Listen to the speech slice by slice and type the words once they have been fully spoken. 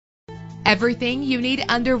Everything you need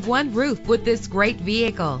under one roof with this great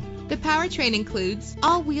vehicle. The powertrain includes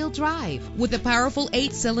all-wheel drive with a powerful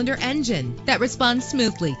 8-cylinder engine that responds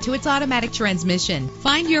smoothly to its automatic transmission.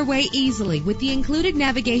 Find your way easily with the included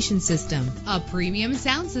navigation system. A premium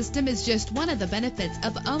sound system is just one of the benefits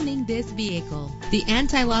of owning this vehicle. The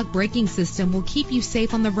anti-lock braking system will keep you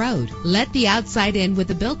safe on the road. Let the outside in with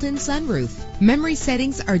a built-in sunroof. Memory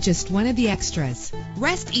settings are just one of the extras.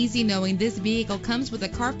 Rest easy knowing this vehicle comes with a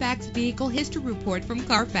Carfax Vehicle History Report from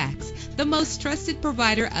Carfax, the most trusted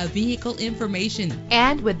provider of vehicle information.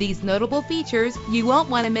 And with these notable features, you won't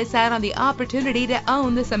want to miss out on the opportunity to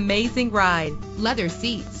own this amazing ride. Leather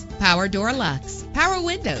seats, power door locks, power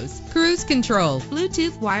windows, cruise control,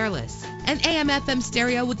 Bluetooth wireless, an AM/FM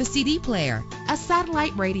stereo with a CD player, a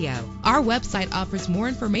satellite radio. Our website offers more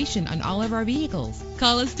information on all of our vehicles.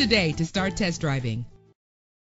 Call us today to start test driving.